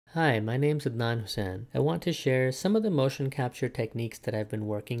Hi, my name's Adnan Hussain. I want to share some of the motion capture techniques that I've been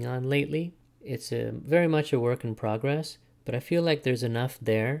working on lately. It's very much a work in progress, but I feel like there's enough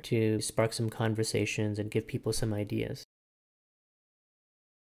there to spark some conversations and give people some ideas.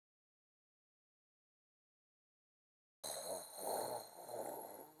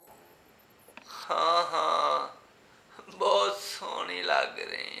 हाँ हाँ, बहुत सोहनी लग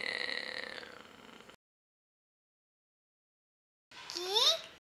रही हैं।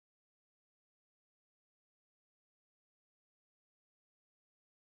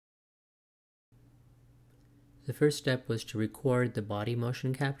 The first step was to record the body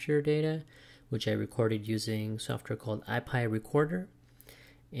motion capture data, which I recorded using software called iPiRecorder,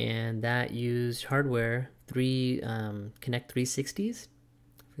 and that used hardware, three Kinect 360s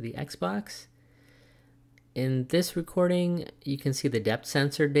for the Xbox. In this recording, you can see the depth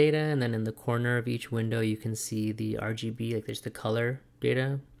sensor data, and then in the corner of each window, you can see the RGB, like there's the color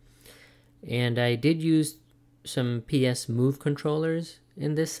data. And I did use some PS Move controllers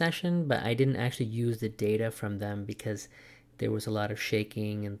in this session, but I didn't actually use the data from them because there was a lot of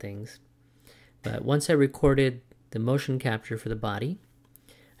shaking and things. But once I recorded the motion capture for the body,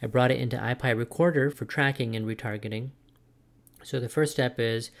 I brought it into iPiRecorder for tracking and retargeting. So the first step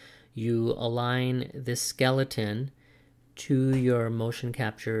is you align this skeleton to your motion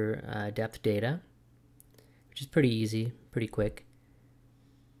capture depth data, which is pretty easy, pretty quick.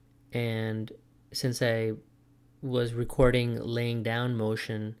 And since I was recording laying down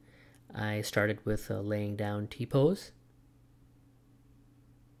motion, I started with a laying down T-pose.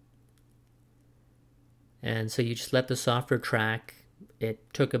 And so you just let the software track.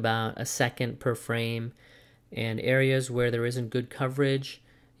 It took about a second per frame, and areas where there isn't good coverage,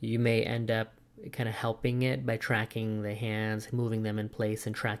 you may end up kind of helping it by tracking the hands, moving them in place,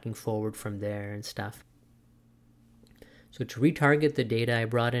 and tracking forward from there and stuff. So to retarget the data, I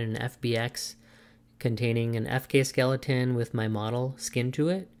brought in an FBX containing an FK skeleton with my model skin to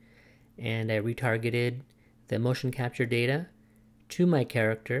it, and I retargeted the motion capture data to my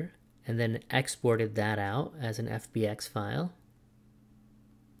character and then exported that out as an FBX file.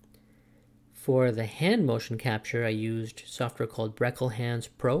 For the hand motion capture, I used software called Breckle Hands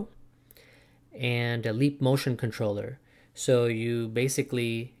Pro and a Leap Motion controller. So you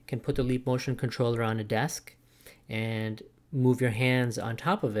basically can put the Leap Motion controller on a desk and move your hands on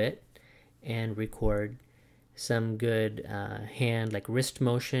top of it and record some good hand, like wrist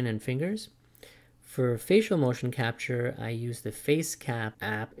motion and fingers. For facial motion capture, I use the FaceCap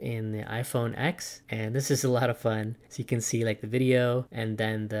app in the iPhone X, and this is a lot of fun. So you can see like the video and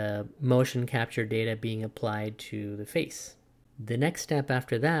then the motion capture data being applied to the face. The next step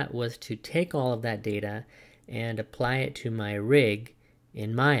after that was to take all of that data and apply it to my rig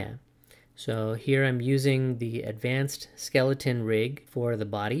in Maya. So here I'm using the advanced skeleton rig for the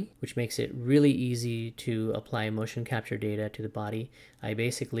body, which makes it really easy to apply motion capture data to the body. I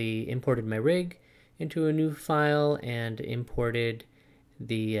basically imported my rig into a new file and imported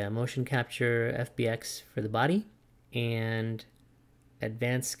the motion capture FBX for the body. And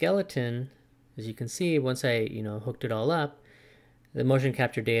advanced skeleton, as you can see, once I hooked it all up, the motion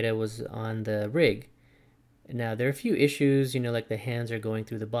capture data was on the rig. Now, there are a few issues, like the hands are going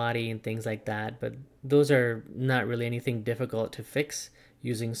through the body and things like that, but those are not really anything difficult to fix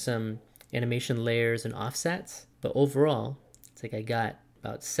using some animation layers and offsets. But overall, it's like I got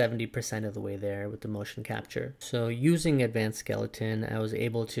about 70% of the way there with the motion capture. So using advanced skeleton, I was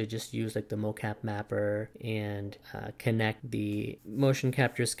able to just use like the mocap mapper and connect the motion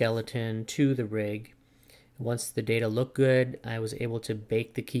capture skeleton to the rig. Once the data looked good, I was able to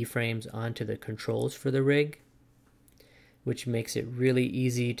bake the keyframes onto the controls for the rig, which makes it really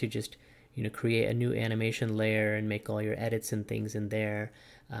easy to just create a new animation layer and make all your edits and things in there.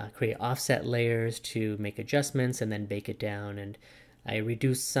 Create offset layers to make adjustments and then bake it down. And I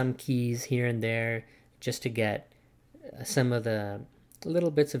reduced some keys here and there just to get some of the little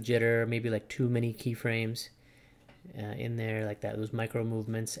bits of jitter, maybe like too many keyframes in there, like that, those micro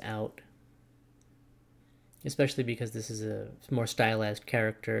movements out. Especially because this is a more stylized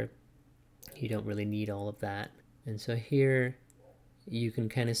character, you don't really need all of that. And so here you can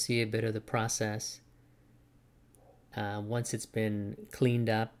kind of see a bit of the process once it's been cleaned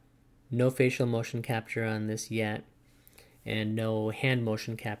up. No facial motion capture on this yet, and no hand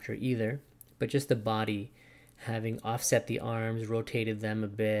motion capture either, but just the body, having offset the arms, rotated them a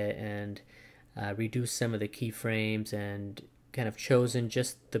bit, and reduced some of the keyframes and kind of chosen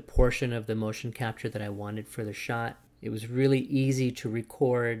just the portion of the motion capture that I wanted for the shot. It was really easy to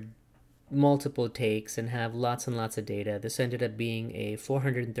record multiple takes and have lots and lots of data. This ended up being a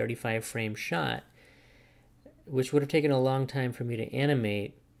 435 frame shot, which would have taken a long time for me to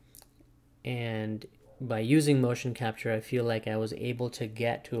animate, And by using motion capture, I feel like I was able to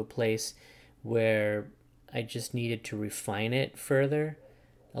get to a place where I just needed to refine it further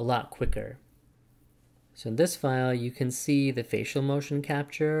a lot quicker. So in this file, you can see the facial motion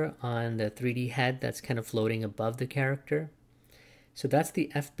capture on the 3D head that's kind of floating above the character. So that's the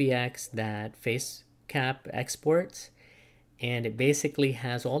FBX that FaceCap exports, and it basically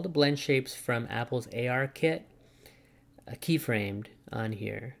has all the blend shapes from Apple's AR kit keyframed on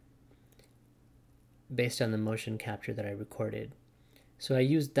here based on the motion capture that I recorded. So I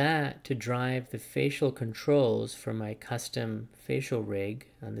used that to drive the facial controls for my custom facial rig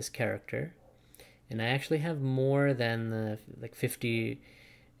on this character. And I actually have more than the 50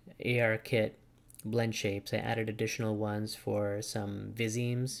 AR kit blend shapes. I added additional ones for some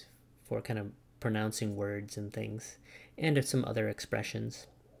visemes for kind of pronouncing words and things, and some other expressions.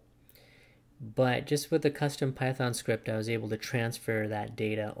 But just with the custom Python script, I was able to transfer that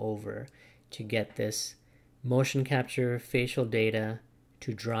data over to get this motion capture facial data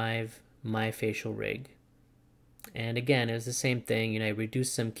to drive my facial rig. And again, it was the same thing. I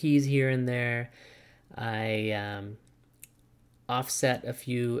reduced some keys here and there. I offset a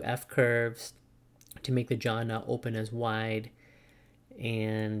few F curves to make the jaw not open as wide,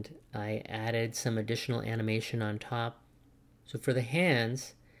 and I added some additional animation on top. So for the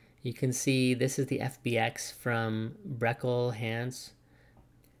hands, you can see this is the FBX from Breckle hands.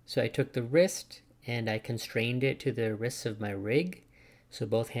 So I took the wrist and I constrained it to the wrists of my rig, so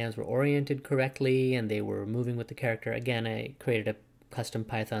both hands were oriented correctly and they were moving with the character. Again, I created a custom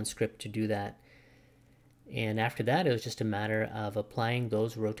Python script to do that. And after that, it was just a matter of applying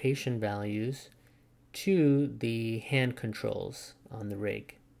those rotation values to the hand controls on the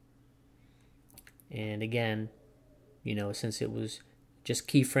rig. And again, since it was just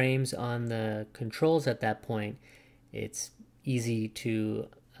keyframes on the controls at that point, it's easy to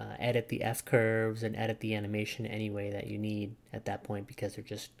edit the F curves and edit the animation any way that you need at that point, because they're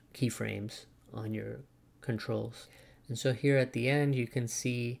just keyframes on your controls. And so here at the end, you can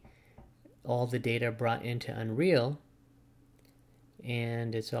see all the data brought into Unreal,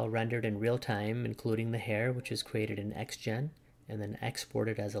 and it's all rendered in real time, including the hair, which is created in XGen and then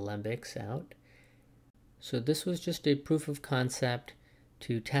exported as Alembics out. So this was just a proof of concept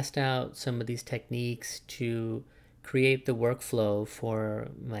to test out some of these techniques to create the workflow for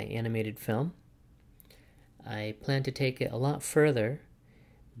my animated film. I plan to take it a lot further,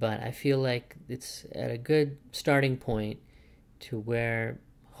 but I feel like it's at a good starting point to where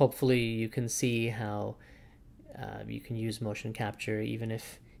hopefully you can see how you can use motion capture even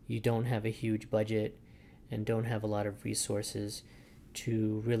if you don't have a huge budget and don't have a lot of resources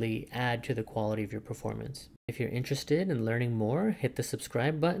to really add to the quality of your performance. If you're interested in learning more, hit the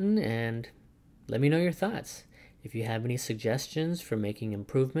subscribe button and let me know your thoughts. If you have any suggestions for making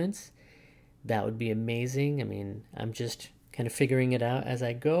improvements, that would be amazing. I mean, I'm just kind of figuring it out as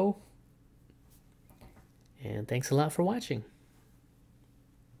I go. And thanks a lot for watching.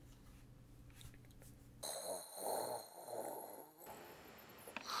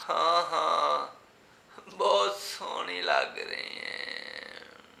 हाँ हाँ बहुत सोहनी लग रही है।